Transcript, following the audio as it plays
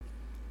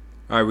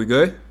All right, we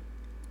good?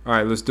 All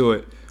right, let's do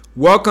it.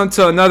 Welcome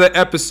to another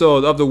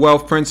episode of the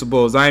Wealth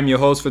Principles. I am your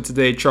host for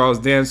today, Charles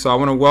Dan. So I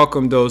want to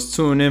welcome those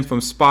tuning in from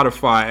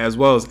Spotify as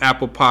well as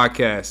Apple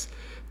Podcasts.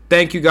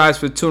 Thank you guys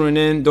for tuning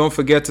in. Don't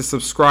forget to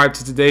subscribe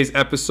to today's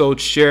episode.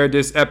 Share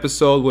this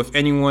episode with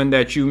anyone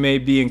that you may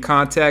be in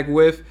contact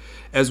with,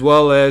 as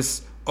well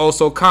as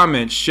also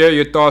comment. Share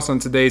your thoughts on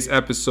today's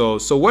episode.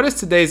 So what is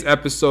today's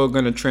episode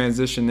going to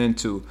transition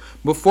into?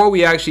 Before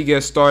we actually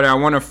get started, I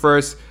want to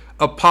first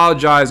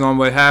apologize on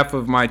behalf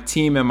of my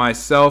team and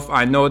myself.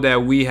 I know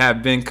that we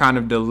have been kind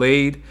of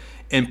delayed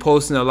in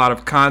posting a lot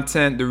of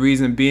content. The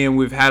reason being,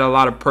 we've had a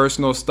lot of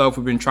personal stuff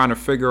we've been trying to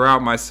figure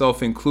out,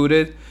 myself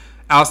included.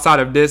 Outside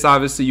of this,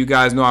 obviously, you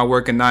guys know I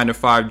work a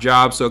 9-to-5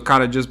 job, so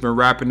kind of just been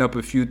wrapping up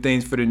a few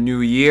things for the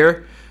new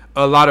year.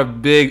 A lot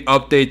of big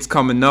updates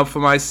coming up for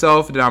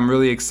myself that I'm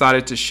really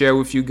excited to share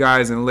with you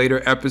guys in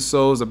later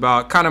episodes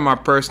about kind of my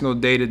personal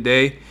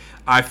day-to-day.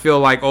 I feel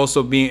like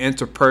also being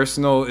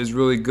interpersonal is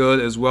really good,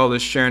 as well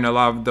as sharing a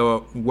lot of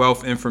the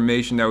wealth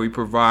information that we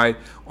provide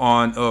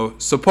on a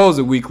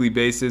supposed weekly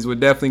basis. We're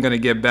definitely going to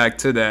get back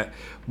to that.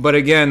 But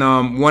again,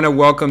 want to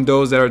welcome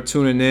those that are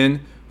tuning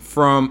in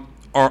from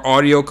our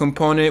audio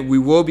component. We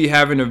will be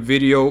having a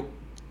video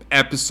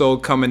episode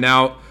coming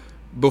out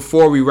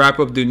before we wrap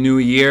up the new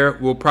year.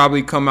 Will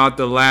probably come out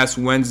the last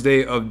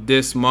Wednesday of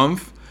this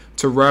month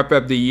to wrap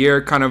up the year,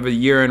 kind of a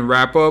year-end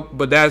wrap-up.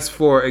 But that's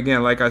for,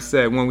 again, like I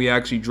said, when we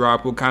actually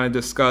drop, we'll kind of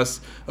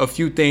discuss a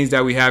few things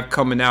that we have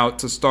coming out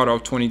to start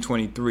off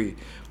 2023.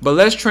 But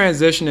let's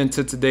transition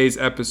into today's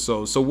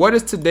episode. So what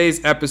is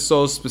today's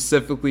episode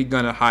specifically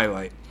going to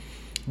highlight?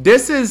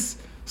 This is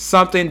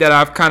something that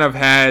I've kind of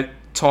had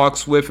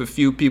talks with a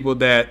few people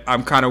that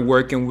I'm kind of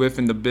working with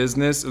in the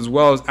business, as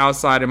well as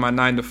outside of my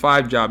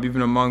 9-to-5 job,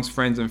 even amongst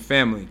friends and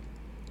family.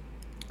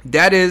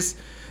 That is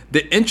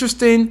the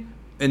interesting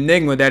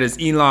enigma that is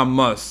Elon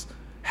Musk.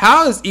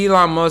 How is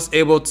Elon Musk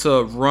able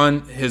to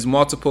run his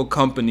multiple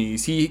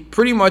companies? He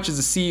pretty much is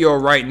the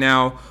CEO right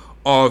now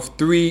of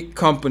 3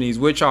 companies,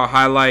 which I'll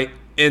highlight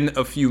in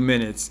a few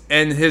minutes.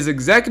 And his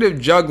executive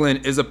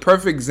juggling is a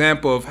perfect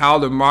example of how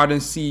the modern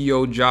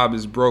CEO job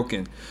is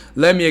broken.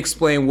 Let me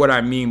explain what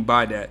I mean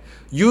by that.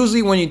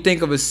 Usually when you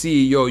think of a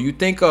CEO, you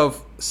think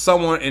of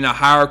someone in a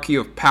hierarchy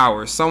of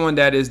power, someone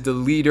that is the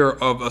leader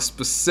of a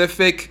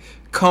specific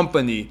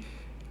company,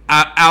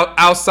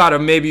 outside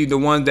of maybe the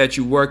one that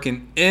you work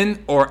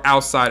in or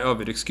outside of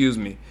it,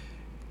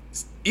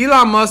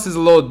 Elon Musk is a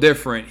little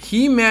different.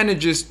 He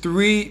manages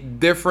 3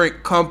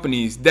 different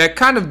companies that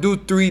kind of do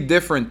 3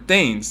 different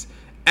things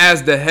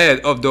as the head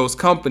of those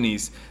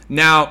companies.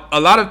 Now,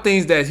 a lot of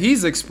things that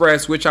he's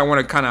expressed, which I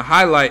want to kind of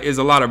highlight, is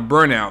a lot of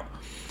burnout.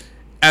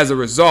 As a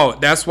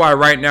result, that's why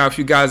right now, if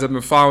you guys have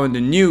been following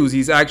the news,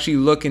 he's actually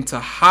looking to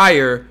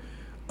hire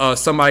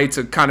somebody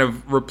to kind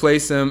of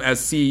replace him as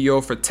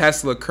CEO for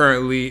Tesla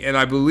currently. And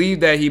I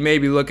believe that he may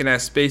be looking at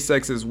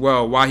SpaceX as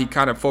well, while he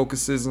kind of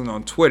focuses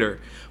on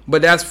Twitter.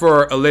 But that's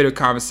for a later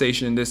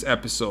conversation in this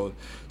episode.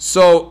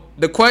 So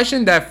the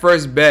question that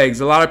first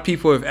begs, a lot of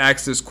people have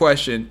asked this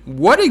question: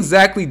 what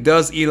exactly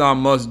does Elon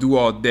Musk do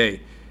all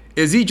day?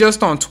 Is he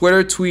just on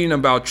Twitter tweeting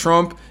about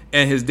Trump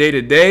and his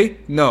day-to-day?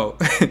 No.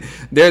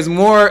 There's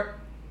more.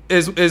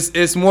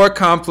 It's more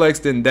complex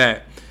than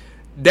that.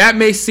 That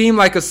may seem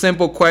like a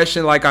simple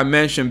question, like I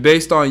mentioned,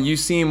 based on you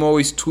see him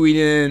always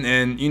tweeting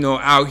and,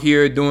 out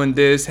here doing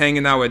this,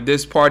 hanging out at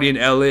this party in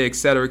LA,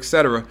 etc.,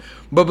 etc.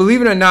 But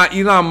believe it or not,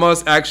 Elon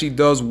Musk actually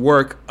does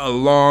work a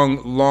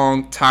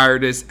long,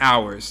 tireless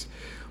hours.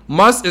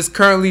 Musk is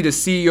currently the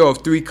CEO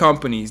of 3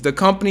 companies. The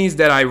companies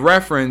that I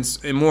reference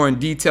in more in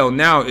detail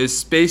now is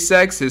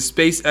SpaceX, his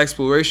space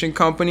exploration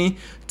company,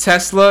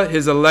 Tesla,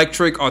 his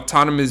electric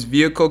autonomous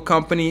vehicle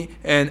company,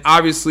 and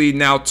obviously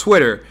now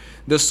Twitter,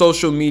 the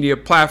social media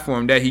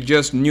platform that he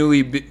just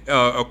newly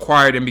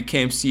acquired and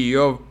became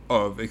CEO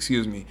of.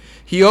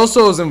 He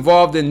also is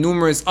involved in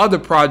numerous other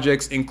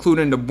projects,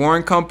 including the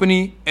Boring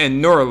Company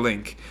and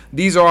Neuralink.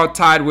 These are all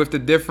tied with the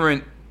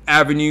different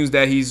avenues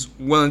that he's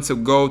willing to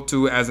go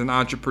to as an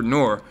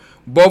entrepreneur,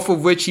 both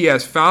of which he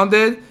has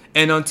founded.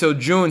 And until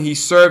June, he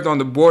served on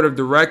the board of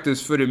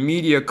directors for the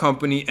media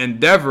company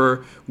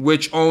Endeavor,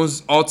 which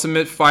owns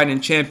Ultimate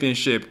Fighting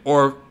Championship,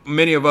 or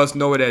many of us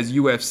know it as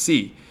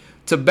UFC.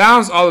 To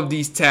balance all of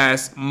these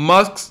tasks,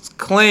 Musk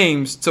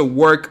claims to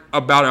work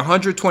about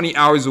 120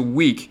 hours a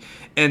week,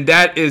 and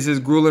that is his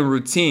grueling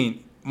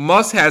routine.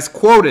 Musk has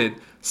quoted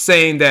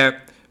saying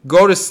that,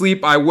 "Go to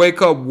sleep, I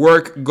wake up,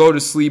 work, go to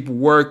sleep,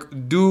 work,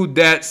 do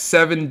that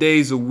 7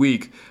 days a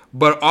week."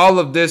 But all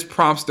of this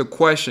prompts the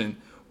question,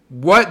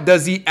 what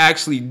does he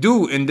actually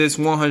do in this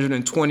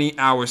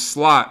 120-hour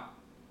slot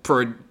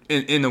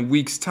in a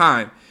week's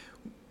time?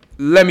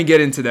 Let me get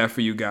into that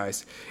for you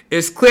guys.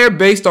 It's clear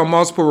based on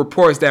multiple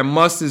reports that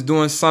Musk is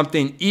doing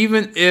something,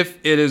 even if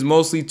it is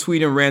mostly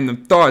tweeting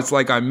random thoughts,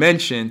 like I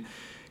mentioned.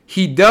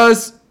 He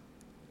does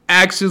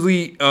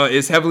actually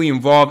is heavily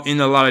involved in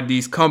a lot of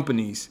these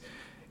companies.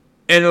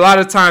 And a lot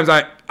of times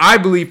I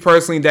believe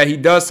personally that he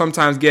does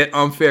sometimes get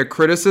unfair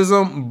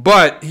criticism,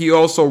 but he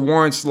also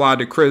warrants a lot of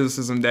the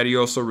criticism that he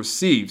also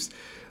receives.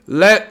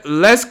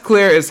 Less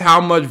clear is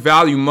how much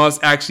value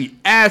Musk actually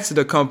adds to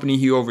the company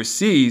he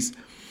oversees.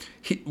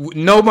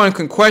 No one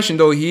can question,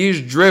 though, he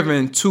is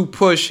driven to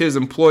push his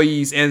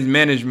employees and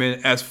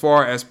management as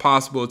far as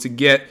possible to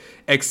get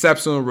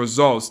exceptional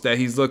results that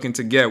he's looking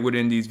to get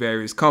within these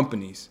various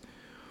companies.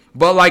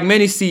 But like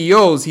many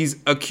CEOs, he's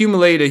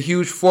accumulated a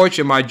huge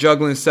fortune by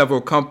juggling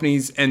several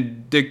companies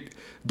and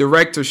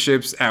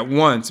directorships at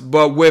once.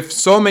 But with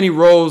so many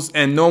roles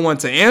and no one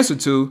to answer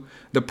to,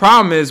 the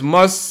problem is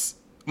Musk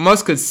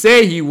could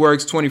say he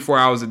works 24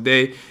 hours a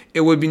day.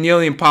 It would be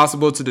nearly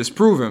impossible to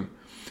disprove him.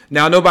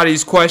 Now,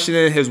 nobody's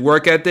questioning his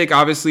work ethic.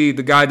 Obviously,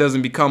 the guy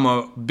doesn't become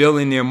a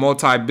billionaire,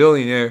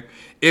 multi-billionaire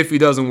if he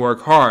doesn't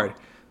work hard.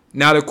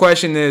 Now, the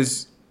question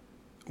is,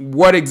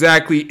 what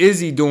exactly is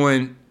he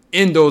doing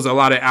in those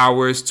allotted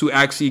hours to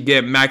actually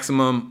get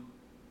maximum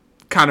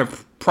kind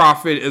of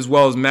profit as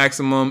well as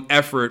maximum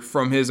effort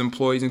from his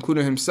employees,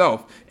 including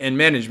himself and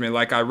management,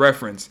 like I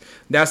referenced?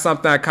 That's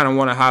something I kind of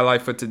want to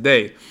highlight for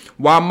today.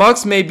 While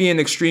Musk may be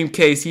an extreme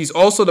case, he's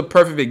also the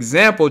perfect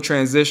example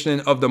transitioning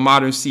of the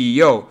modern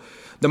CEO.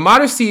 The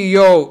modern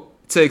CEO,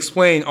 to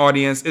explain,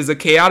 audience, is a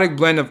chaotic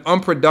blend of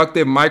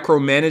unproductive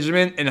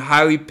micromanagement and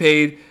highly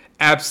paid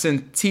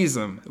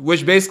absenteeism,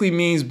 which basically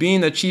means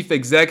being a chief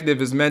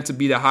executive is meant to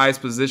be the highest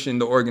position in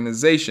the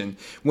organization.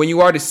 When you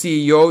are the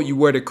CEO, you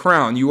wear the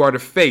crown. You are the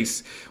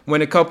face.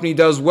 When a company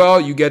does well,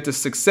 you get the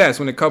success.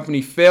 When a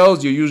company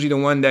fails, you're usually the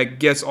one that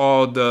gets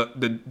all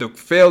the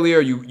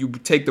failure. You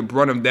take the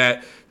brunt of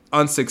that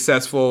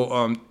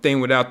unsuccessful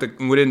thing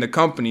within the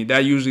company.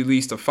 That usually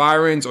leads to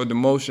firings or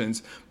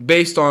demotions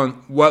based on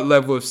what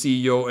level of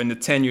CEO and the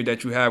tenure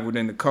that you have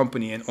within the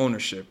company and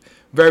ownership.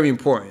 Very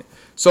important.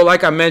 So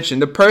like I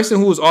mentioned, the person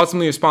who is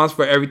ultimately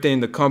responsible for everything in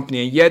the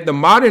company, and yet the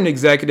modern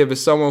executive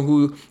is someone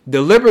who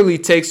deliberately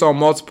takes on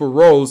multiple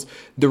roles,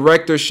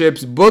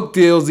 directorships, book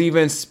deals,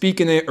 even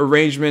speaking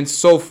arrangements,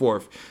 so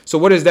forth. So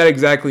what does that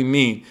exactly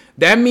mean?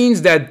 That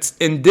means that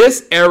in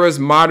this era's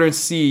modern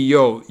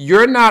CEO,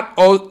 you're not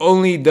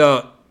only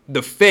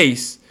the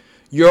face,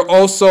 you're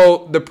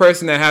also the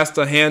person that has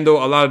to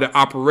handle a lot of the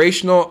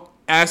operational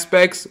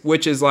aspects,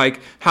 which is like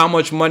how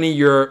much money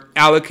you're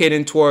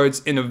allocating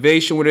towards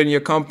innovation within your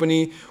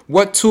company.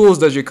 What tools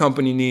does your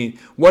company need?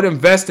 What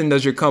investing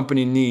does your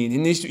company need?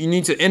 You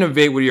need to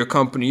innovate with your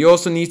company. You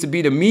also need to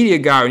be the media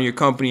guy in your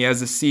company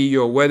as a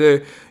CEO.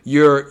 Whether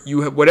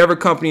whatever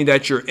company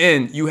that you're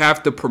in, you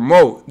have to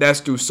promote. That's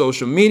through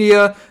social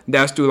media.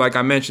 That's through, like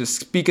I mentioned,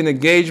 speaking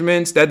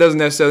engagements. That doesn't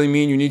necessarily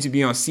mean you need to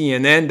be on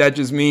CNN. That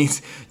just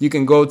means you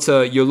can go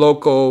to your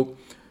local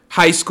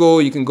high school,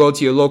 you can go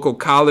to your local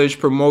college,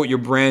 promote your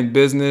brand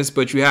business,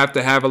 but you have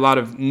to have a lot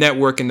of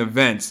networking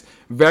events.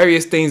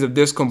 Various things of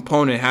this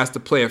component has to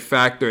play a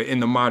factor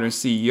in the modern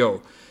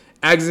CEO.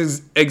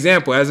 As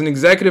example, as an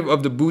executive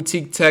of the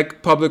boutique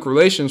tech public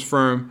relations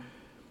firm,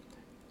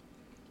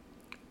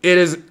 it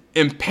is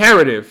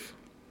imperative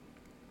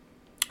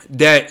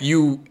that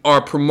you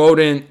are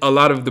promoting a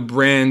lot of the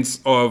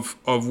brands of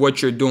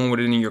what you're doing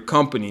within your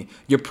company.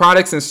 Your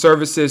products and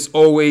services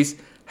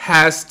always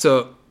has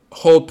to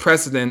hold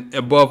precedent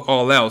above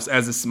all else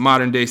as a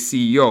modern day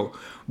CEO,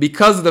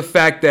 because of the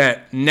fact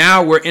that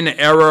now we're in an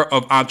era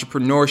of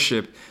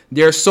entrepreneurship.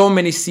 There are so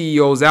many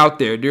CEOs out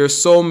there. There are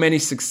so many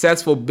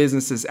successful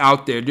businesses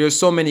out there. There are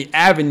so many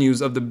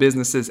avenues of the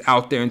businesses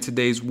out there in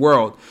today's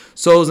world.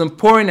 So it's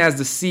important as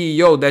the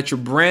CEO that you're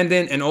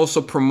branding and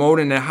also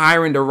promoting and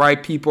hiring the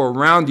right people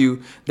around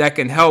you that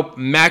can help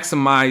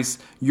maximize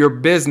your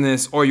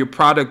business or your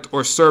product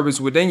or service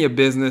within your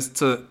business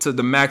to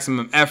the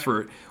maximum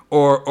effort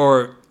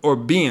or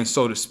being,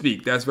 so to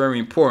speak. That's very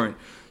important.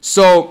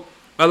 So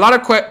a lot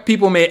of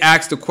people may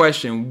ask the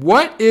question,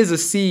 what is a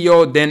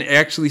CEO then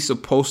actually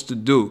supposed to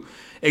do?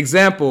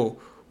 Example,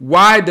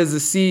 why does the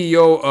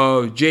CEO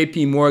of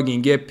JP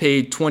Morgan get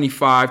paid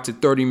 $25 to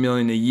 $30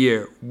 million a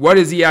year? What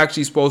is he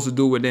actually supposed to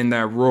do within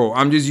that role?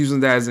 I'm just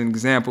using that as an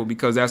example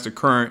because that's the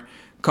current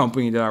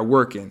company that I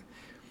work in.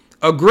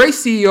 A great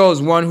CEO is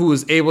one who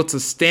is able to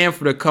stand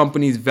for the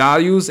company's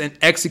values and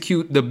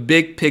execute the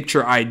big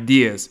picture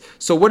ideas.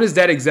 So what does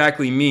that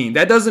exactly mean?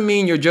 That doesn't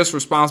mean you're just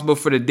responsible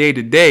for the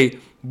day-to-day,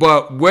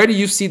 but where do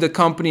you see the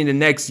company in the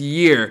next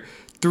year,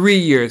 3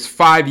 years,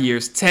 5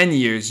 years, 10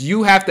 years?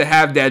 You have to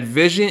have that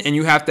vision and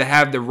you have to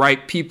have the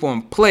right people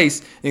in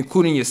place,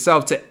 including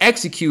yourself, to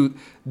execute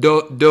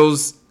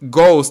those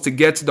goals to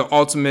get to the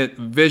ultimate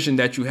vision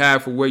that you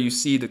have for where you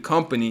see the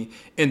company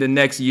in the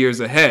next years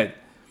ahead.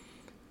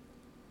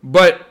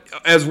 But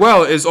as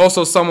well is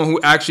also someone who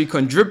actually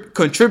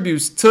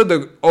contributes to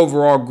the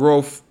overall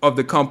growth of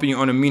the company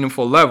on a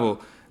meaningful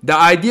level. The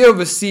idea of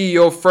a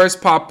CEO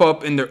first popped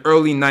up in the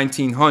early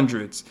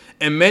 1900s,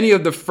 and many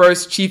of the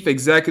first chief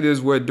executives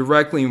were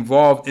directly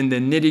involved in the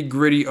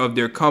nitty-gritty of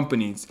their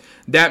companies.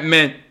 That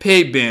meant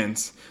pay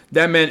bands,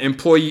 that meant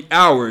employee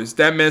hours,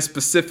 that meant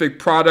specific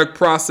product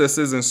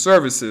processes and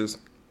services.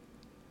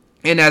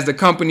 And as the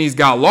companies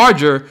got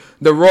larger,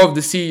 the role of the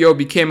CEO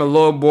became a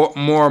little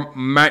more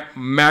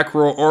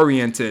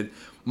macro-oriented.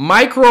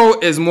 Micro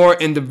is more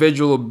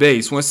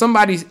individual-based. When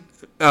somebody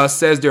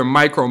says they're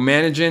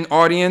micromanaging,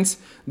 audience,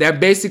 That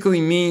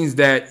basically means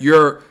that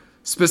you're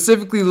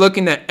specifically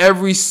looking at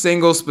every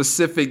single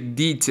specific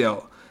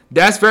detail.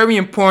 That's very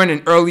important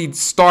in early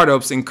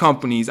startups and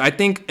companies. I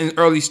think in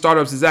early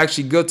startups it's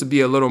actually good to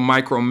be a little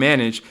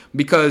micromanaged,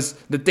 because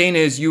the thing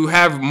is you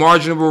have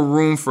marginal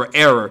room for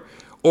error,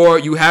 or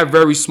you have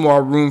very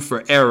small room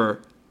for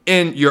error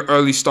in your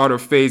early startup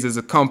phase as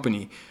a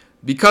company,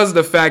 because of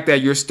the fact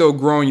that you're still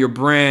growing your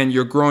brand,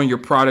 you're growing your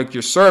product,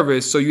 your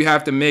service. So you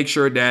have to make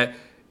sure that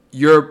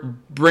you're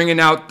bringing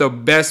out the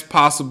best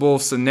possible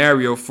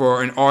scenario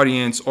for an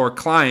audience or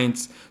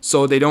clients,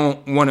 so they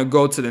don't want to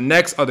go to the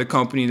next other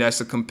company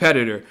that's a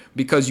competitor,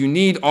 because you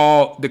need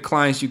all the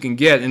clients you can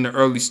get in the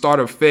early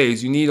startup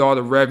phase. You need all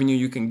the revenue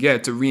you can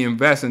get to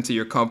reinvest into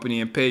your company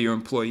and pay your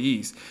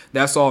employees.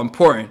 That's all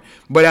important.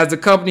 But as the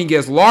company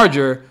gets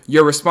larger,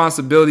 your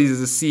responsibilities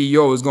as a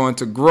CEO is going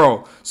to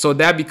grow. So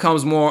that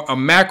becomes more a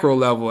macro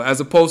level, as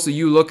opposed to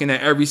you looking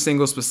at every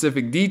single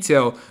specific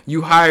detail.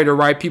 You hire the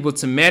right people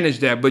to manage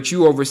that, but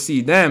you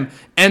oversee them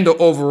and the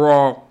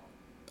overall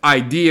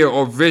idea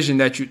or vision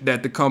that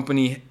the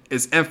company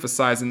is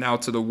emphasizing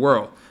out to the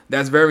world.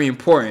 That's very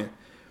important.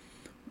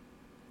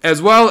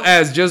 As well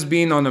as just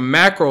being on the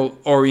macro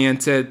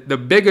oriented, the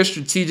bigger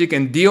strategic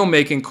and deal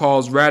making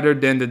calls rather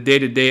than the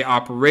day-to-day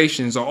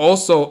operations are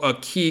also a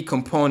key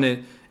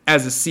component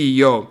as a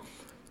CEO.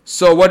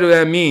 So what does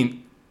that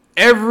mean?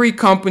 Every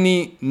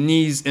company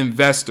needs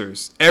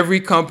investors. Every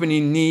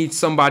company needs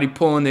somebody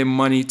pulling their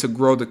money to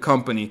grow the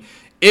company.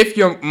 If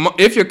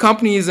your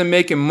company isn't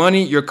making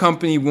money, your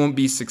company won't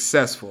be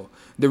successful.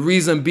 The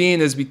reason being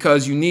is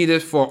because you need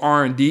it for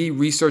R&D,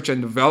 research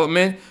and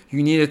development.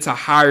 You need it to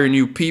hire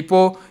new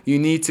people. You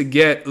need to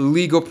get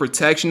legal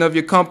protection of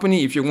your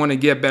company. If you want to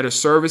get better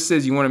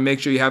services, you want to make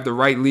sure you have the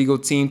right legal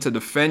team to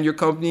defend your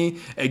company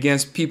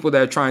against people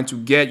that are trying to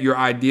get your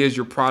ideas,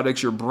 your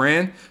products, your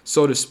brand,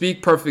 so to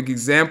speak. Perfect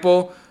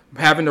example,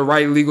 having the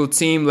right legal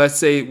team. Let's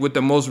say with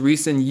the most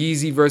recent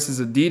Yeezy versus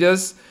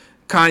Adidas,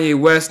 Kanye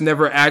West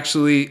never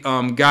actually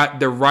got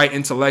the right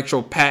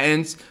intellectual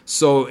patents,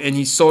 and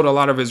he sold a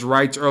lot of his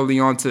rights early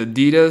on to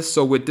Adidas.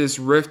 So with this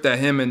rift that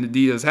him and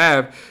Adidas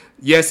have,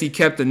 yes, he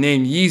kept the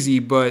name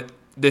Yeezy, but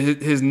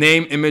his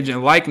name, image,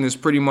 and likeness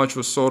pretty much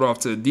was sold off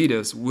to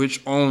Adidas,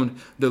 which owned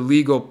the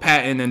legal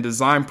patent and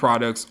design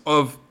products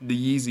of the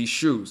Yeezy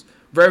shoes.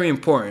 Very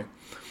important.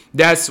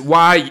 That's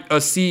why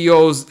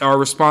CEOs are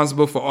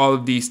responsible for all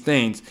of these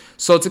things.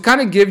 So to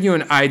kind of give you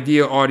an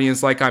idea,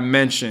 audience, like I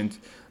mentioned,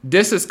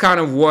 this is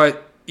kind of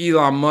what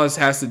Elon Musk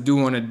has to do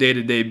on a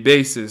day-to-day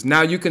basis.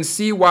 Now, you can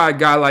see why a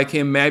guy like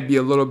him might be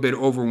a little bit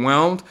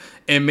overwhelmed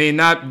and may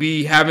not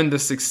be having the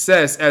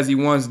success as he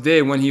once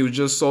did when he was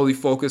just solely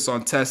focused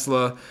on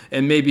Tesla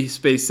and maybe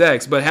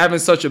SpaceX. But having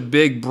such a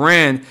big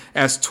brand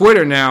as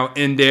Twitter now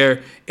in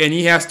there, and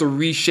he has to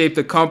reshape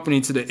the company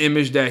to the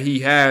image that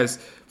he has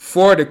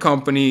for the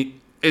company,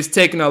 it's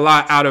taking a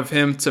lot out of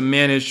him to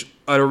manage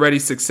an already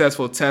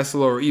successful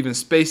Tesla or even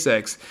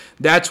SpaceX.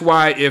 That's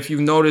why, if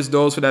you've noticed,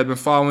 those that have been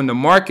following the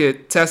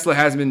market, Tesla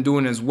has been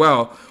doing as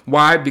well.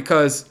 Why?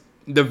 Because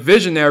the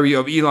visionary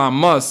of Elon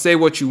Musk, say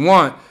what you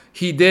want,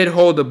 he did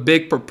hold a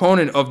big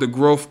proponent of the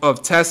growth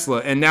of Tesla.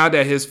 And now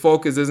that his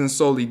focus isn't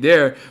solely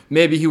there,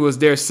 maybe he was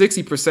there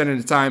 60% of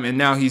the time and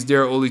now he's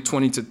there only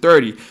 20 to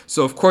 30.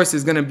 So of course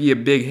it's going to be a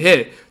big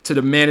hit to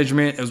the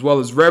management as well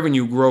as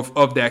revenue growth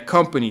of that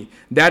company.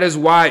 That is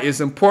why it's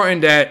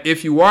important that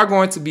if you are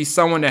going to be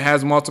someone that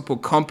has multiple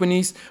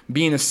companies,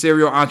 being a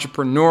serial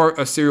entrepreneur,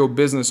 a serial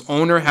business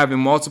owner, having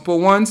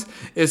multiple ones,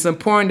 it's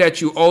important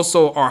that you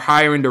also are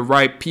hiring the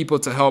right people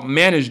to help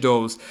manage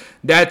those.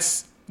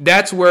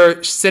 That's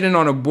where sitting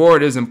on a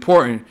board is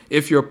important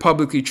if you're a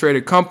publicly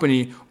traded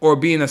company, or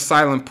being a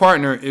silent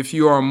partner if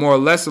you are a more or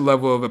lesser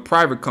level of a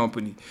private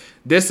company.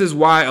 This is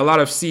why a lot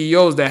of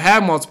CEOs that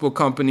have multiple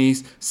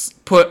companies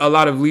put a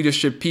lot of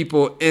leadership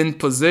people in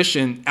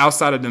position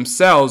outside of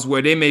themselves,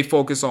 where they may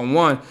focus on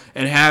one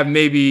and have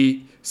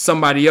maybe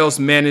somebody else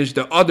manage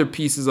the other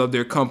pieces of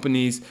their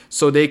companies,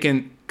 so they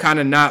can kind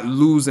of not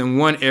lose in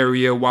one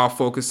area while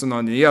focusing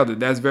on the other.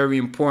 That's very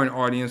important,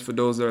 audience, for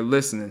those that are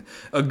listening.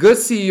 A good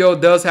CEO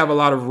does have a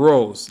lot of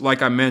roles.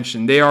 Like I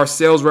mentioned, they are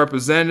sales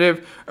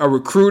representative, a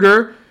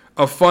recruiter,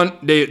 they're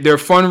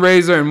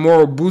fundraiser and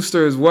moral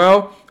booster as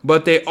well,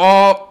 but they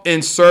all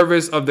in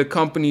service of the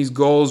company's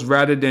goals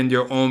rather than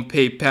their own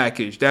pay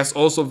package. That's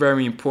also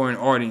very important,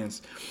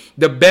 audience.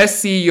 The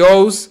best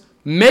CEOs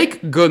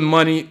make good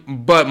money,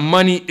 but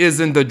money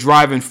isn't the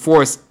driving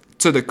force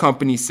to the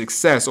company's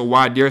success or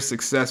why they're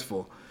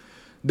successful.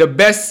 The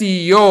best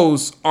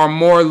CEOs are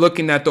more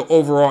looking at the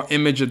overall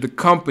image of the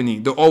company,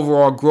 the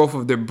overall growth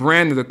of the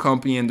brand of the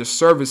company and the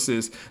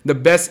services. The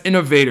best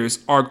innovators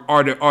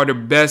are the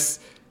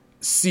best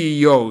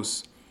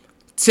CEOs.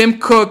 Tim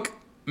Cook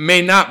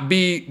may not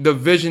be the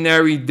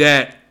visionary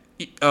that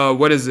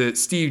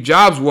Steve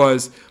Jobs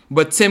was,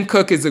 but Tim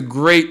Cook is a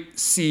great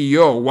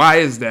CEO. Why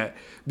is that?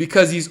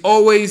 because he's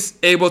always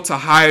able to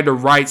hire the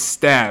right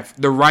staff,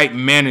 the right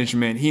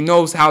management. He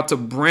knows how to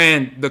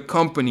brand the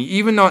company.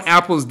 Even on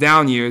Apple's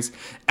down years,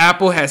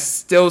 Apple has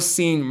still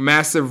seen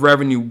massive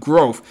revenue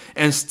growth.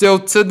 And still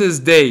to this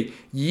day,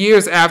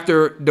 years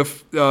after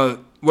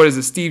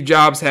Steve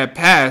Jobs had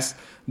passed,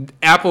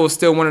 Apple is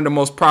still one of the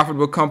most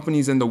profitable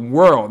companies in the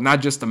world,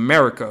 not just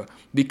America,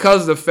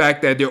 because of the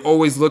fact that they're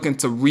always looking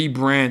to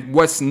rebrand.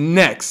 What's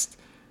next?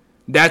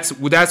 That's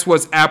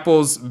what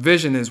Apple's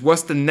vision is.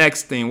 What's the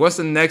next thing? What's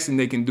the next thing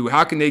they can do?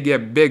 How can they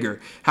get bigger?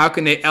 How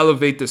can they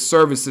elevate the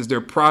services,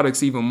 their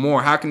products even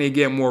more? How can they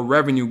get more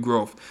revenue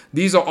growth?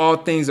 These are all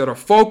things that are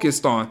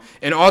focused on.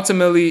 And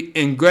ultimately,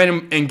 in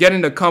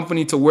getting the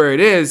company to where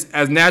it is,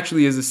 as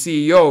naturally as a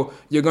CEO,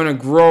 you're going to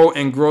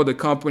grow the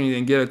company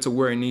and get it to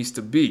where it needs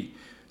to be.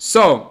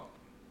 So,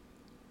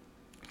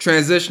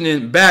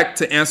 transitioning back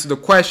to answer the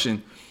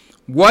question,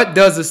 what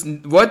does a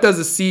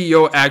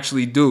CEO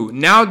actually do?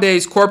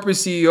 Nowadays, corporate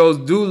CEOs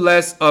do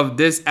less of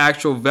this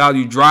actual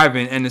value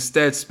driving and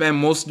instead spend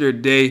most of their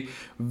day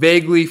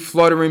vaguely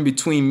fluttering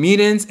between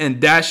meetings and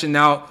dashing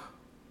out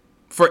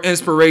for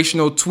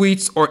inspirational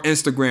tweets or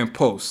Instagram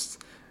posts.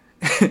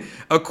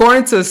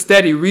 According to a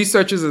study,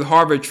 researchers at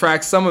Harvard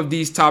tracked some of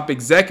these top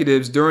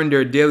executives during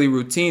their daily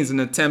routines in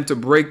an attempt to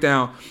break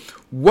down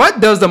what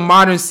does the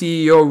modern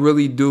CEO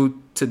really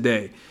do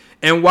today.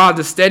 And while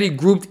the study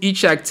grouped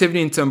each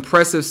activity into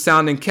impressive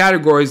sounding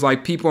categories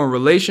like people and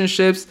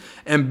relationships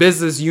and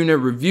business unit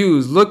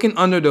reviews, looking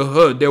under the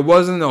hood, there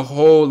wasn't a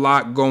whole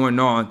lot going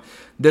on.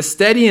 The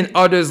study and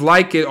others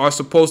like it are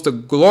supposed to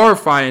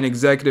glorify an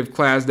executive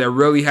class that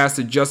really has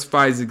to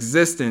justify its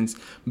existence,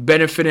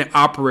 benefiting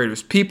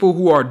operators, people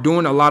who are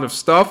doing a lot of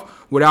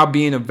stuff without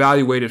being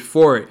evaluated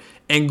for it,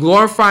 and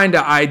glorifying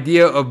the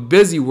idea of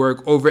busy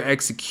work over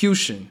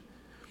execution.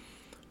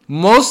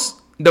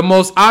 The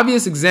most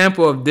obvious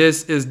example of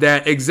this is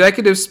that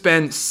executives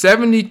spend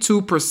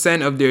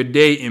 72% of their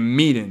day in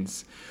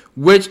meetings,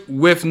 which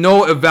with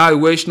no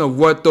evaluation of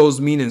what those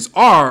meetings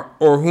are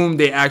or whom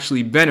they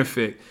actually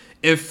benefit.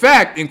 In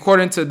fact,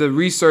 according to the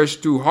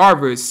research through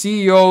Harvard,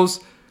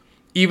 CEOs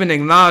even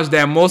acknowledge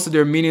that most of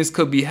their meetings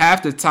could be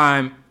half the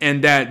time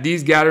and that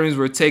these gatherings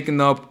were taken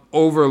up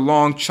over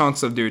long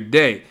chunks of their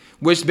day,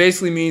 which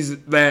basically means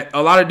that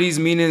a lot of these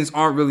meetings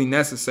aren't really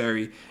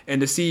necessary.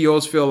 And the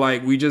CEOs feel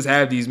like we just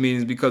have these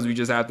meetings because we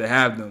just have to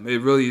have them.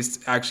 It really is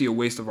actually a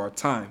waste of our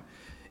time.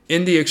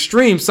 In the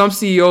extreme, some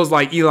CEOs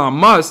like Elon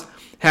Musk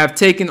have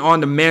taken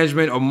on the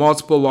management of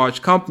multiple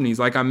large companies,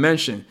 like I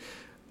mentioned.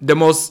 The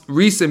most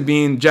recent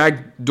being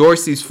Jack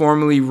Dorsey's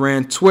formerly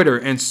ran Twitter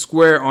and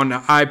Square on the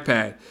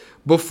iPad.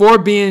 Before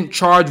being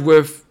charged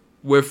with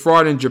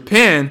fraud in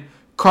Japan,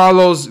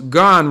 Carlos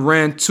Ghosn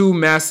ran two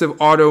massive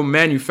auto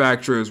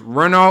manufacturers,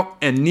 Renault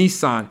and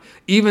Nissan.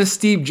 Even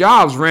Steve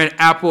Jobs ran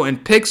Apple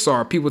and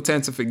Pixar, people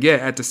tend to forget,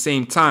 at the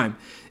same time.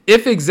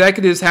 If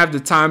executives have the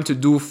time to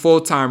do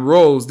full-time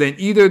roles, then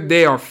either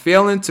they are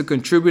failing to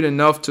contribute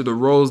enough to the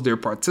roles they're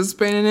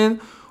participating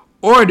in,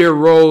 or their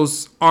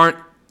roles aren't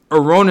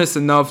erroneous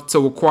enough to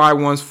require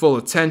one's full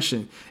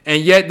attention,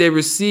 and yet they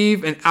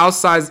receive an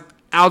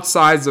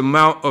outsized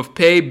amount of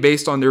pay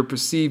based on their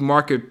perceived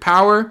market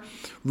power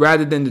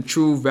rather than the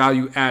true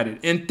value added.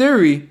 In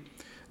theory,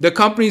 the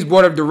company's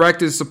board of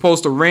directors is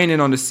supposed to rein in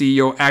on the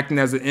CEO, acting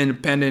as an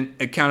independent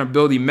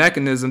accountability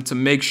mechanism to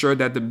make sure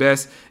that the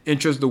best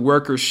interests of the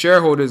workers,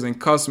 shareholders, and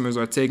customers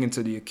are taken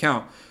to the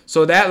account.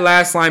 So that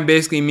last line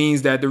basically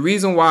means that the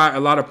reason why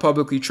a lot of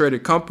publicly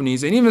traded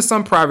companies and even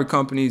some private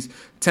companies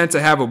tend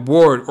to have a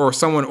board or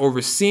someone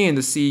overseeing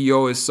the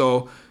CEO is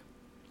so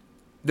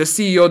the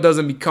CEO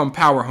doesn't become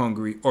power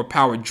hungry or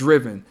power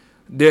driven.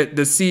 The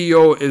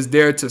CEO is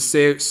there to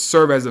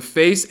serve as a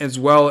face as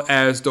well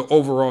as the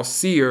overall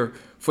seer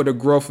for the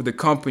growth of the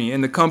company.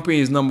 And the company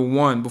is number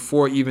one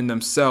before even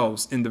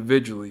themselves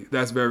individually.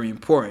 That's very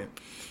important.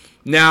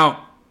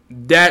 Now,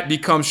 that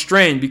becomes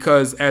strained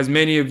because, as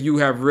many of you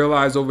have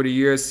realized over the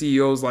years,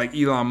 CEOs like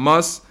Elon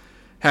Musk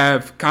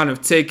have kind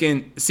of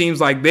taken,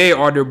 seems like they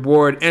are their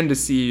board and the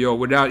CEO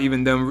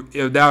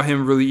without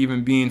him really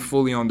even being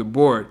fully on the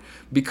board,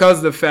 because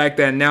of the fact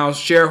that now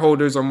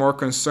shareholders are more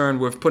concerned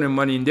with putting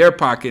money in their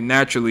pocket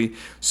naturally.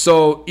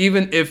 So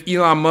even if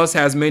Elon Musk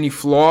has many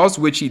flaws,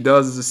 which he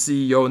does as a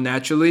CEO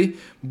naturally,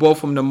 both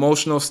from an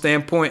emotional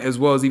standpoint as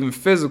well as even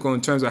physical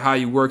in terms of how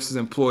he works his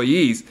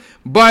employees,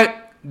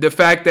 but the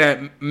fact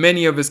that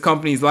many of his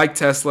companies like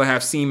Tesla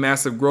have seen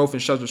massive growth in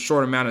such a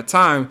short amount of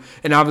time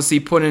and obviously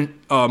putting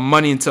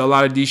money into a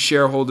lot of these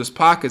shareholders'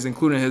 pockets,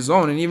 including his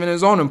own and even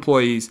his own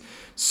employees.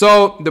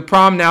 So the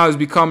problem now is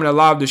becoming a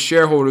lot of the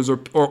shareholders or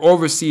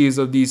overseers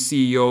of these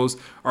CEOs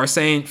are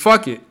saying,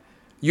 fuck it,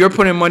 you're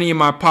putting money in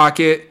my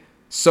pocket,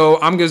 so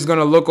I'm just going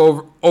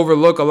to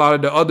overlook a lot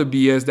of the other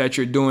BS that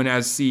you're doing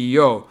as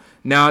CEO.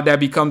 Now that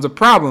becomes a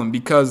problem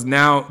because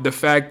now the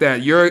fact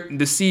that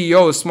the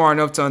CEO is smart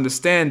enough to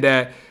understand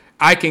that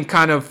I can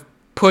kind of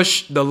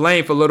push the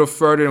length a little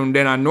further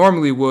than I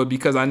normally would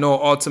because I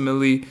know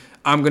ultimately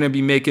I'm going to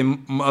be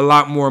making a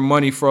lot more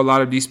money for a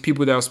lot of these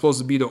people that are supposed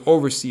to be the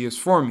overseers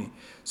for me.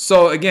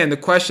 So again, the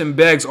question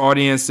begs,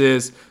 audience,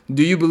 is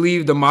do you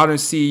believe the modern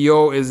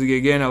CEO is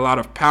again a lot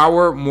of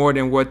power more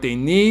than what they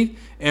need?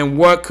 And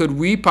what could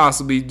we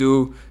possibly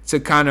do to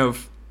kind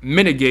of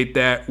mitigate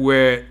that,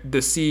 where the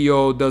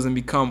CEO doesn't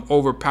become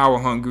overpower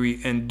hungry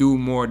and do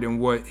more than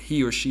what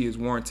he or she is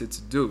warranted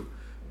to do?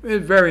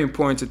 It's very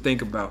important to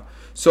think about.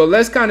 So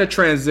let's kind of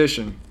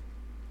transition.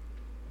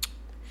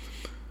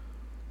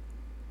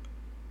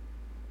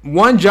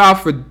 One job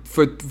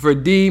for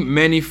D,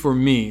 many for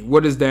me.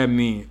 What does that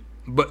mean?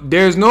 But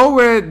there's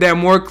nowhere that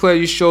more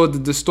clearly shows the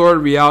distorted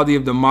reality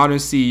of the modern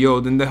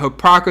CEO than the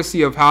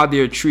hypocrisy of how they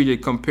are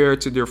treated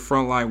compared to their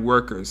frontline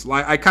workers.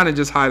 Like I kind of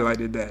just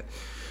highlighted that.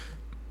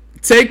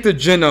 Take the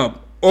gin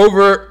up.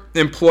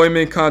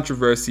 Over-employment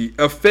controversy.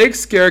 A fake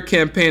scare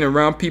campaign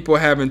around people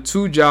having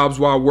 2 jobs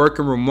while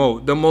working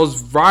remote. The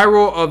most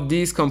viral of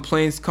these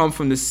complaints come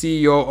from the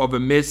CEO of a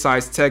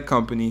mid-sized tech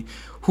company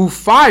who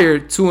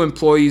fired 2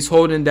 employees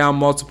holding down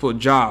multiple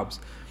jobs.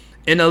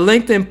 In a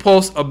LinkedIn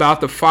post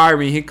about the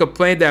firing, he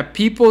complained that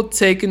people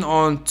taking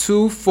on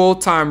 2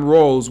 full-time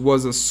roles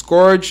was a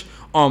scourge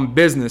on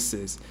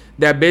businesses.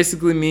 That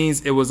basically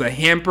means it was a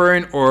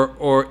hampering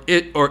or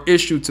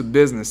issue to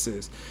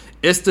businesses.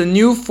 It's the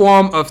new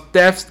form of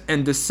theft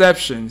and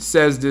deception,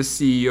 says this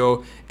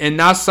CEO, and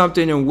not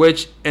something in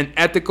which an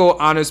ethical,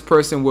 honest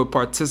person would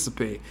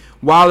participate.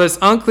 While it's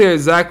unclear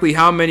exactly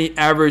how many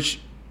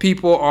average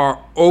people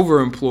are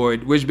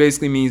overemployed, which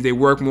basically means they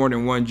work more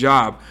than one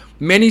job,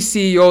 many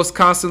CEOs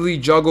constantly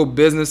juggle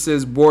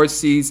businesses, board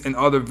seats, and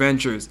other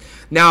ventures.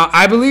 Now,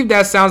 I believe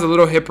that sounds a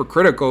little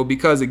hypocritical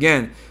because,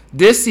 again,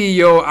 this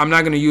CEO, I'm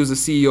not going to use the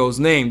CEO's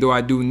name, though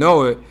I do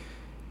know it,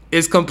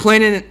 is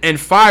complaining and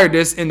fired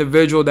this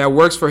individual that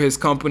works for his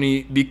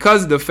company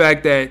because of the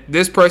fact that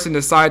this person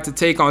decided to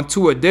take on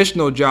 2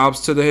 additional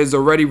jobs to his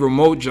already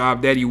remote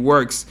job that he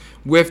works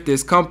with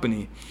this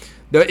company.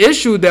 The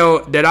issue,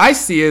 though, that I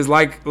see is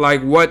like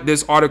what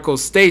this article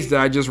states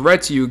that I just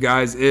read to you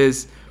guys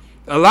is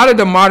a lot of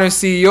the modern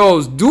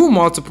CEOs do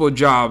multiple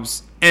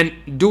jobs and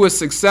do it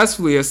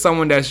successfully as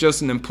someone that's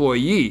just an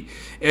employee.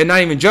 And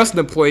not even just an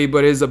employee,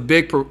 but is a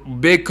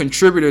big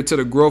contributor to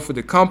the growth of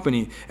the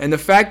company. And the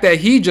fact that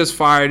he just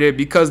fired it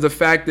because the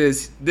fact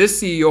is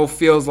this CEO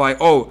feels like,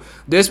 oh,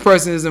 this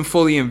person isn't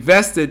fully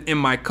invested in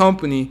my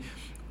company,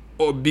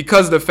 or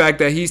because of the fact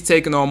that he's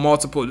taken on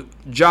multiple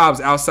jobs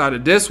outside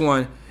of this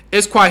one,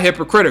 it's quite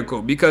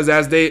hypocritical because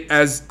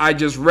as I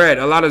just read,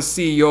 a lot of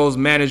CEOs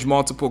manage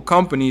multiple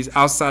companies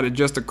outside of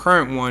just the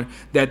current one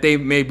that they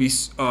may be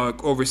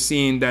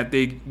overseeing, that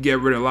they get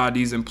rid of a lot of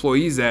these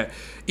employees at.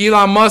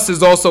 Elon Musk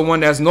is also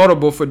one that's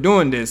notable for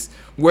doing this,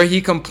 where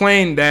he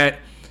complained that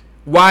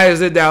why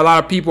is it that a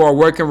lot of people are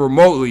working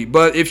remotely?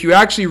 But if you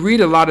actually read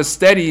a lot of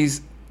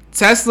studies,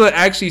 Tesla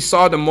actually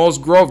saw the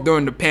most growth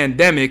during the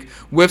pandemic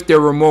with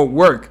their remote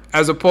work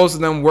as opposed to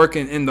them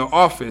working in the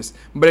office.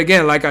 But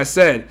again, like I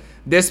said,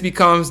 this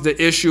becomes the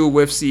issue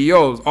with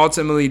CEOs.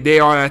 Ultimately, they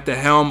are at the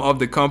helm of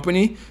the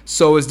company,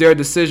 so it's their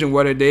decision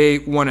whether they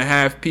want to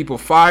have people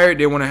fired,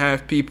 they want to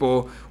have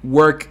people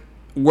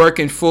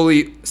working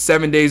fully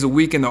 7 days a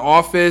week in the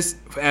office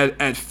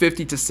at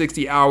 50 to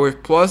 60 hours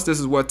plus.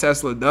 This is what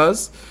Tesla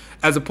does,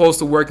 as opposed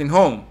to working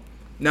home.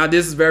 Now,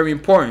 this is very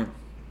important.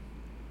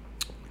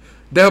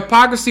 The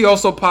hypocrisy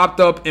also popped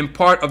up in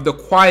part of the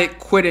quiet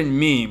quitting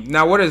meme.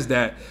 Now, what is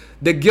that?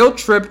 The guilt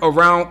trip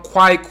around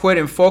quiet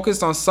quitting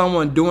focused on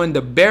someone doing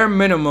the bare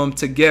minimum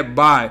to get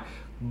by,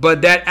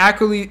 but that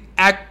accurately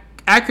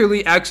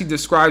actually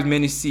describes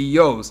many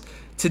CEOs.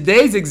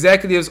 Today's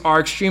executives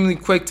are extremely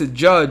quick to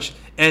judge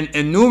and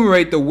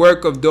enumerate the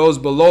work of those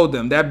below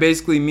them. That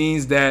basically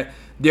means that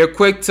they're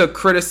quick to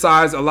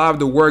criticize a lot of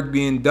the work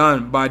being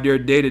done by their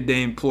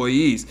day-to-day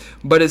employees.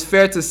 But it's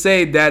fair to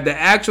say that the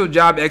actual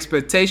job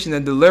expectation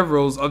and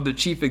deliverables of the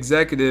chief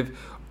executive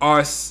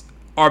are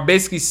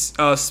basically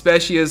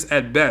specious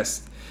at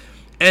best.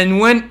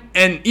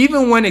 And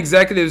even when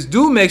executives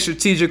do make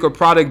strategic or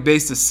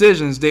product-based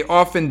decisions, they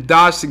often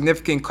dodge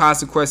significant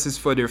consequences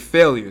for their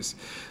failures.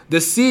 The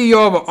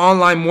CEO of an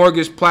online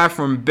mortgage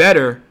platform,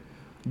 Better,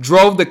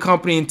 drove the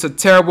company into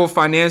terrible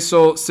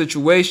financial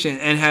situation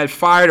and had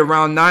fired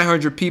around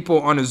 900 people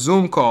on a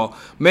Zoom call.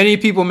 Many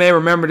people may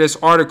remember this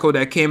article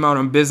that came out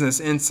on Business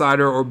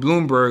Insider or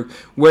Bloomberg,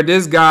 where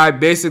this guy,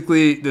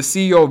 basically the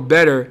CEO of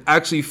Better,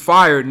 actually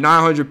fired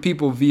 900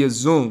 people via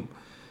Zoom.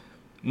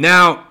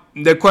 Now,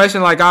 the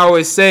question, like I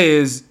always say,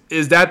 is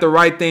that the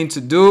right thing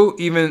to do?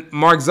 Even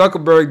Mark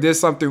Zuckerberg did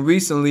something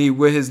recently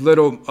with his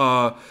little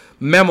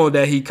memo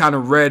that he kind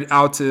of read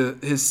out to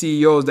his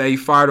CEOs that he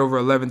fired over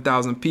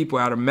 11,000 people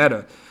out of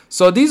Meta.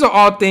 So these are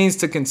all things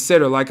to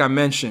consider, like I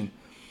mentioned.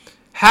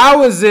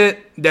 How is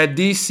it that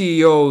these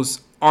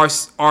CEOs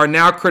are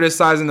now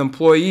criticizing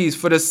employees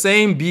for the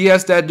same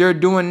BS that they're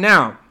doing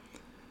now?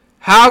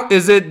 How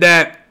is it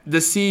that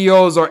the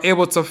CEOs are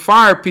able to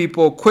fire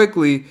people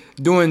quickly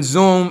doing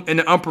Zoom in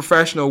an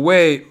unprofessional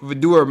way,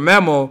 do a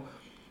memo,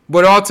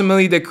 but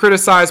ultimately they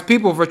criticize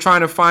people for trying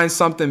to find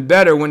something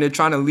better when they're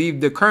trying to leave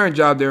the current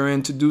job they're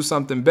in to do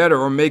something better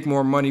or make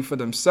more money for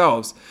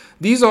themselves?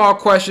 These are all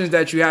questions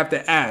that you have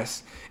to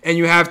ask. and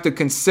you have to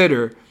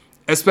consider,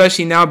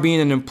 especially now being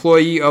an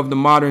employee of the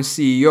modern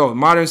CEO.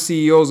 Modern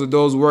CEOs are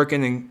those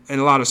working in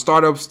a lot of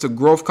startups to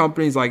growth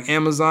companies like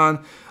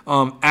Amazon,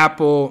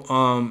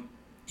 Apple,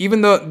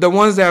 even the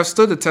ones that have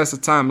stood the test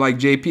of time, like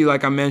JP,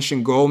 like I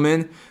mentioned,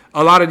 Goldman.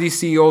 A lot of these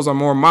CEOs are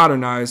more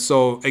modernized.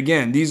 So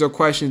again, these are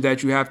questions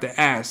that you have to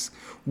ask.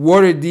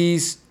 What are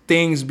these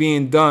things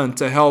being done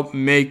to help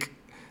make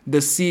the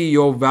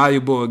CEO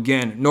valuable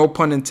again? No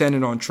pun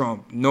intended on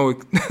Trump. No,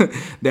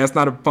 that's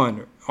not a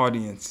pun,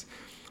 audience.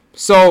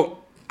 So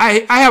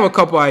I have a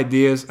couple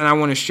ideas and I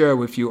want to share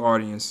with you,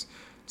 audience.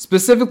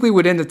 Specifically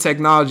within the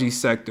technology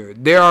sector,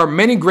 there are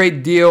many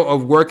great deal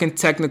of working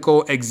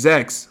technical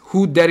execs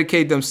who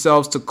dedicate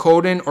themselves to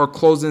coding or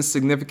closing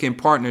significant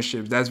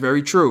partnerships. That's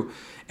very true.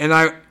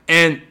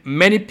 And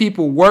many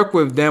people work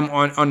with them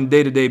on a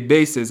day-to-day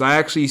basis. I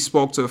actually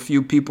spoke to a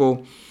few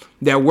people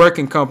that work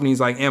in companies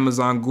like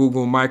Amazon,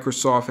 Google,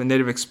 Microsoft, and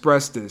they've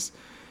expressed this.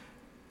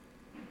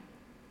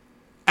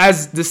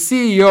 As the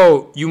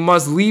CEO, you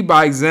must lead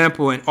by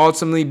example and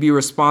ultimately be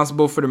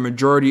responsible for the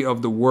majority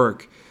of the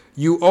work.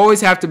 You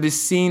always have to be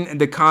seen in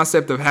the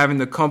concept of having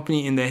the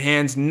company in the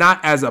hands not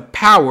as a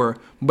power,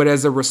 but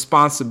as a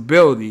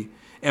responsibility,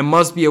 and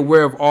must be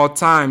aware of all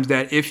times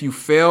that if you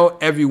fail,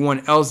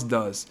 everyone else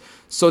does.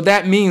 So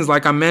that means,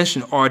 like I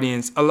mentioned,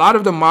 audience, a lot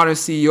of the modern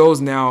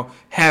CEOs now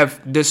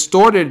have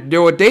distorted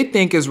what they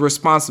think is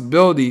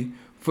responsibility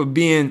for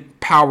being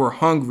power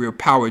hungry or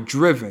power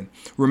driven.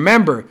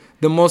 Remember,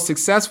 the most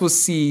successful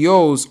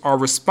CEOs are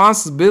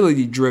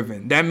responsibility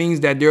driven. That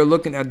means that they're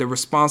looking at the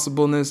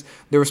responsibility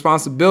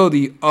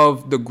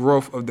of the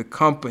growth of the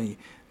company,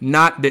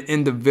 not the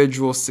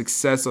individual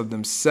success of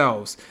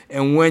themselves.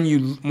 And when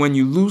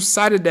you lose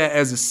sight of that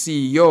as a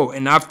CEO,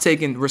 and I've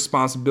taken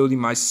responsibility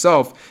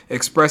myself,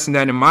 expressing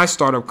that in my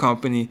startup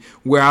company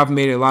where I've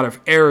made a lot of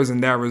errors in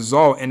that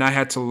result, and I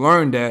had to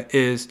learn that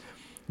is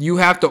you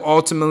have to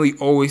ultimately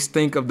always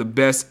think of the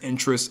best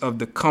interests of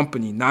the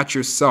company, not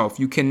yourself.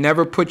 You can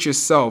never put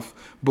yourself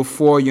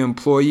before your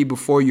employee,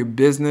 before your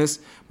business,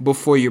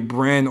 before your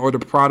brand or the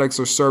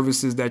products or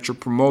services that you're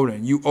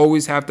promoting. You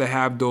always have to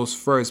have those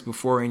first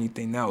before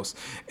anything else.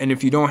 And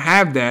if you don't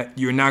have that,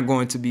 you're not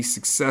going to be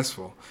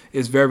successful.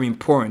 It's very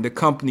important. The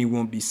company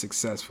won't be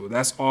successful.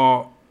 That's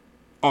all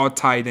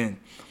tied in.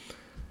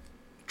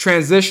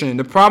 Transition.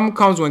 The problem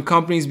comes when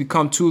companies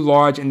become too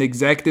large and the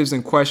executives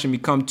in question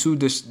become too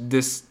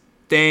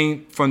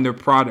disdain from their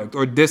product,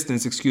 or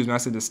distance,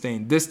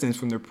 distance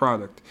from their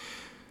product.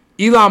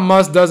 Elon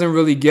Musk doesn't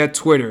really get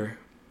Twitter.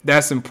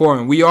 That's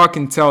important. We all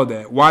can tell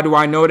that. Why do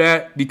I know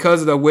that?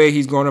 Because of the way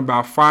he's going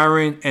about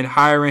firing and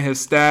hiring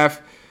his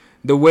staff,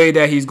 the way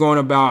that he's going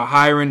about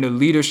hiring the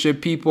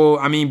leadership people.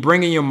 I mean,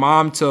 bringing your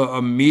mom to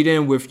a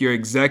meeting with your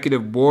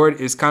executive board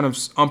is kind of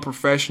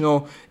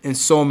unprofessional in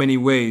so many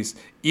ways.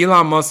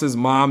 Elon Musk's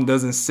mom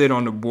doesn't sit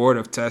on the board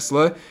of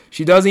Tesla.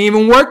 She doesn't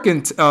even work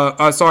in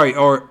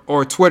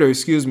Twitter,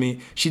 excuse me.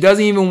 She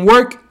doesn't even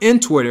work in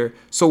Twitter.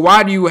 So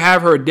why do you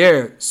have her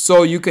there?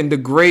 So you can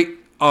degrade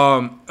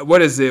one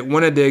of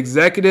the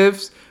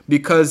executives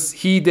because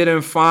he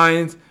didn't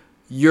find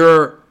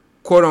your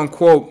quote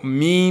unquote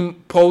meme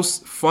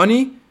post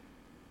funny?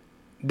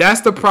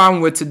 That's the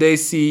problem with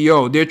today's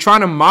CEO. They're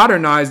trying to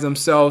modernize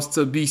themselves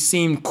to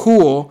seem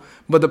cool,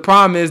 but the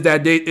problem is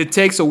that it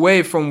takes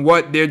away from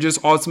what they're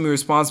just ultimately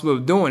responsible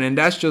for doing, and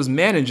that's just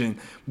managing,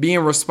 being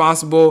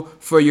responsible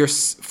for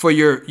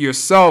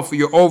yourself,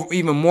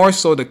 even more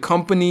so the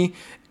company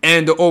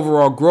and the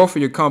overall growth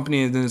of your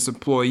company and its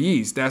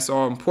employees. That's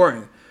all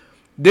important.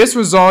 This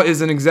result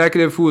is an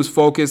executive who is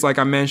focused, like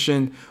I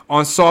mentioned,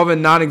 on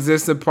solving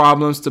non-existent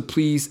problems to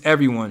please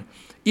everyone.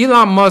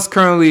 Elon Musk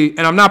currently,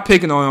 and I'm not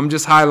picking on him, I'm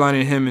just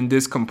highlighting him in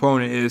this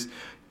component, is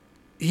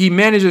he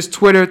manages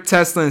Twitter,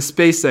 Tesla, and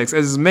SpaceX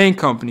as his main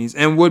companies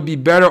and would be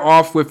better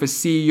off with a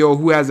CEO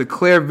who has a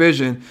clear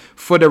vision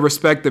for their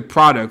respective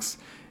products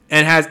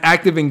and has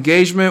active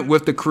engagement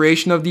with the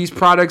creation of these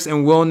products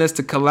and willingness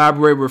to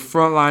collaborate with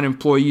frontline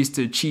employees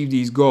to achieve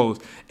these goals.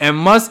 And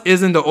Musk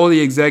isn't the only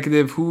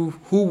executive who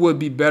would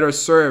be better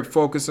served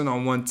focusing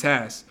on one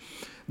task.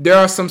 There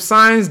are some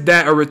signs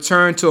that a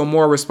return to a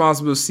more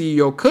responsible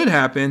CEO could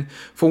happen.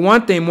 For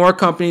one thing, more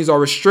companies are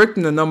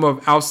restricting the number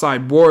of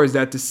outside boards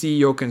that the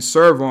CEO can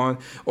serve on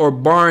or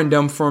barring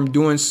them from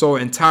doing so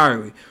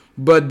entirely.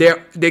 But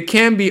there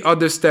can be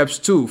other steps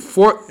too.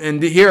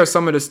 And here are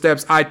some of the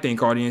steps I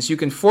think, audience. You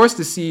can force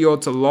the CEO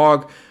to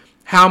log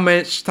how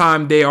much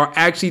time they are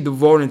actually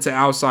devoting to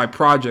outside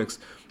projects.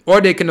 Or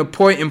they can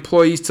appoint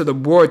employees to the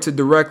board to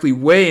directly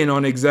weigh in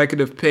on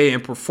executive pay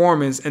and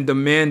performance and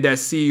demand that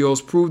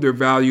CEOs prove their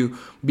value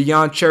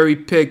beyond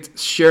cherry-picked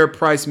share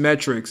price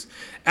metrics.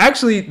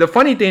 Actually, the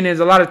funny thing is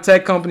a lot of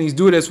tech companies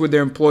do this with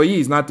their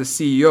employees, not the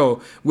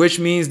CEO, which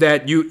means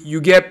that you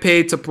get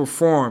paid to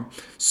perform.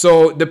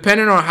 So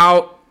depending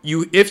on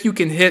if you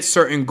can hit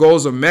certain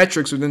goals or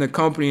metrics within the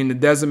company in the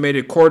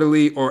designated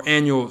quarterly or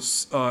annual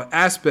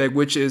aspect,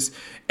 which is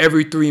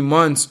every 3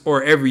 months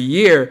or every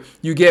year,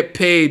 you get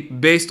paid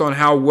based on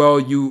how well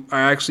you are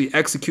actually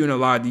executing a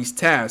lot of these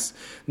tasks.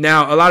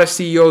 Now, a lot of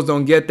CEOs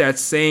don't get that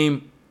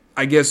same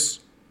I guess,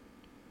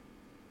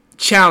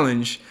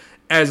 challenge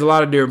as a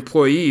lot of their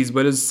employees.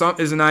 But it's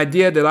an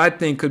idea that I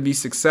think could be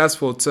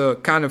successful to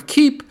kind of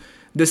keep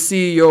the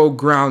CEO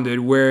grounded,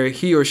 where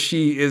he or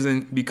she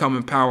isn't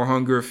becoming power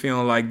hungry or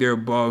feeling like they're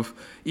above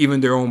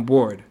even their own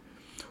board.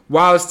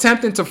 While it's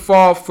tempting to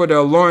fall for the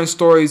alluring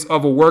stories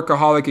of a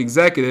workaholic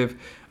executive,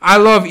 I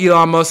love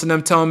Elon Musk and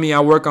them telling me I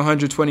work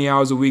 120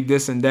 hours a week,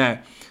 this and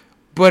that.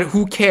 But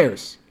who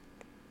cares?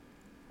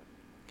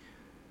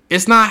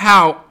 It's not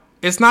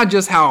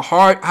just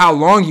how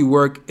long you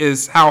work,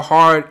 is how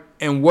hard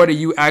and what are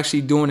you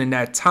actually doing in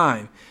that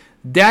time.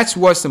 That's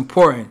what's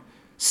important.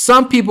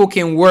 Some people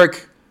can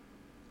work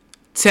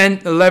 10,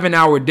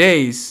 11-hour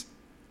days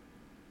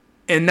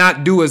and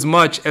not do as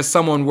much as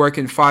someone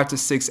working 5 to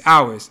 6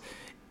 hours.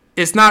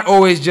 It's not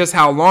always just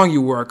how long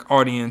you work,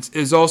 audience.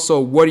 It's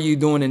also what are you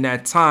doing in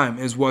that time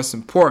is what's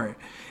important.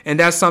 And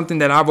that's something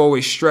that I've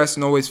always stressed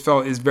and always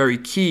felt is very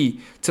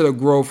key to the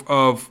growth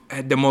of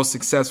the most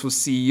successful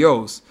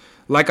CEOs.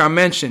 Like I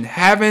mentioned,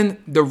 having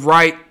the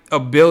right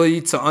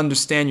ability to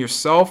understand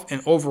yourself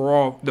and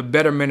overall the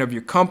betterment of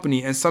your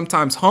company, and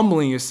sometimes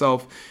humbling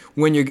yourself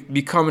when you're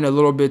becoming a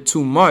little bit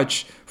too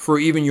much for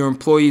even your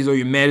employees or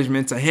your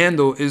management to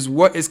handle, is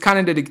what is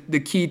kind of the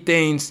key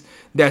things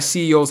that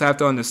CEOs have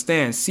to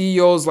understand.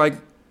 CEOs, like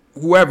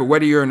whoever,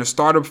 whether you're in a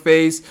startup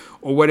phase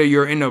or whether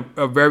you're in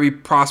a very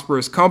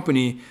prosperous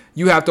company,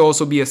 you have to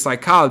also be a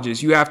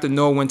psychologist. You have to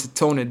know when to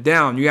tone it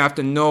down. You have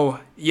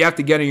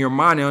to get in your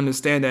mind and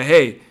understand that,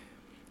 hey,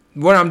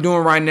 what I'm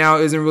doing right now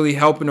isn't really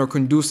helping or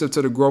conducive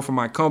to the growth of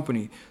my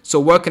company. So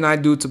what can I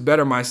do to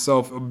better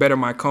myself or better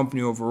my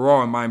company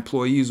overall and my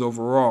employees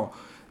overall?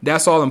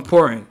 That's all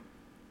important.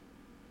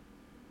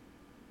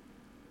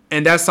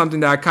 And that's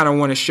something that I kind of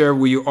want to share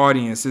with your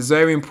audience. It's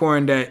very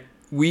important that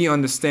we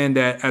understand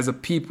that as a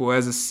people,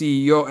 as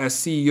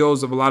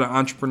CEOs of a lot of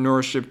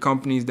entrepreneurship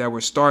companies that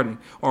we're starting,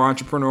 or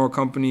entrepreneurial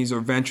companies or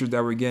ventures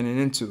that we're getting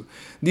into.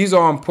 These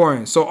are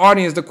important. So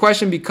audience, the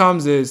question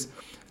becomes is,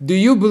 do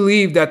you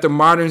believe that the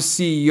modern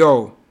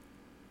CEO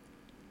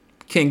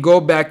can go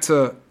back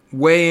to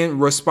weighing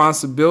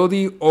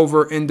responsibility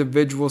over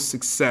individual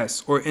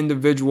success or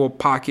individual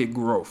pocket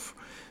growth?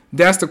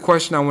 That's the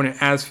question I want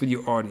to ask for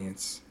your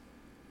audience.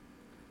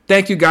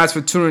 Thank you guys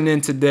for tuning in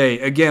today.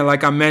 Again,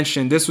 like I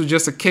mentioned, this was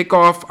just a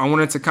kickoff. I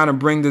wanted to kind of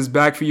bring this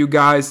back for you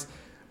guys.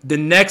 The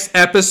next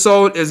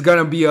episode is going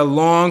to be a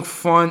long,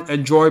 fun,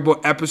 enjoyable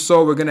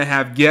episode. We're going to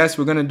have guests.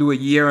 We're going to do a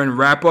year-end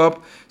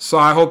wrap-up. So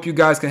I hope you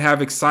guys can have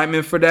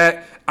excitement for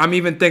that. I'm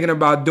even thinking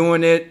about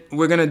doing it.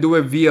 We're going to do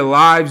it via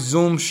live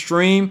Zoom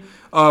stream.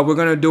 We're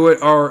going to do it,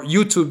 or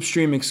YouTube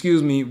stream,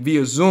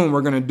 via Zoom.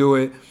 We're going to do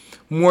it.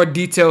 More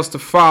details to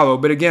follow.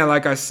 But again,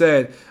 like I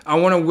said, I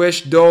want to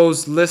wish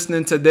those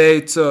listening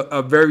today to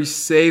a very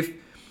safe,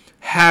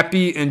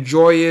 happy, and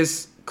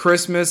joyous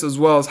Christmas as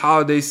well as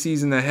holiday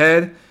season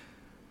ahead.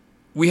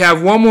 We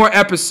have one more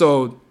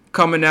episode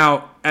coming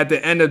out at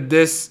the end of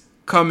this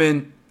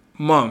coming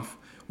month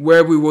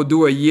where we will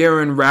do a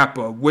year-end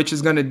wrap-up, which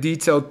is going to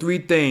detail 3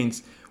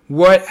 things.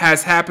 What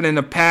has happened in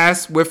the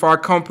past with our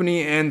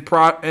company and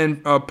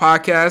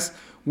podcast,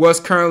 what's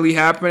currently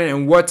happening,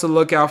 and what to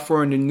look out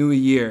for in the new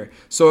year.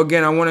 So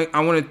again, I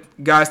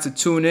want guys to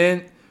tune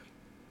in.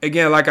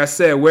 Again, like I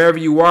said, wherever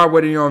you are,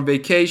 whether you're on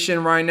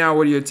vacation right now,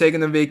 whether you're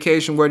taking a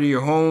vacation, whether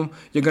you're home,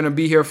 you're going to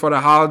be here for the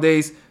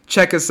holidays,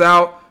 check us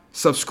out.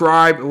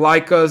 Subscribe,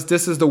 like us.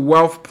 This is the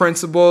Wealth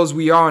Principles.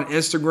 We are on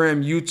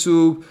Instagram,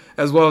 YouTube,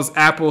 as well as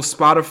Apple,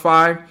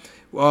 Spotify.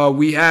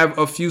 We have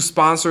a few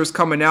sponsors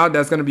coming out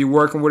that's going to be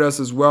working with us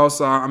as well.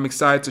 So I'm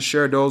excited to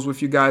share those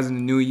with you guys in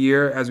the new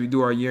year as we do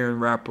our year-end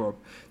wrap-up.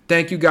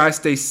 Thank you guys.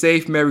 Stay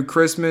safe. Merry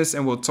Christmas,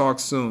 and we'll talk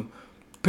soon.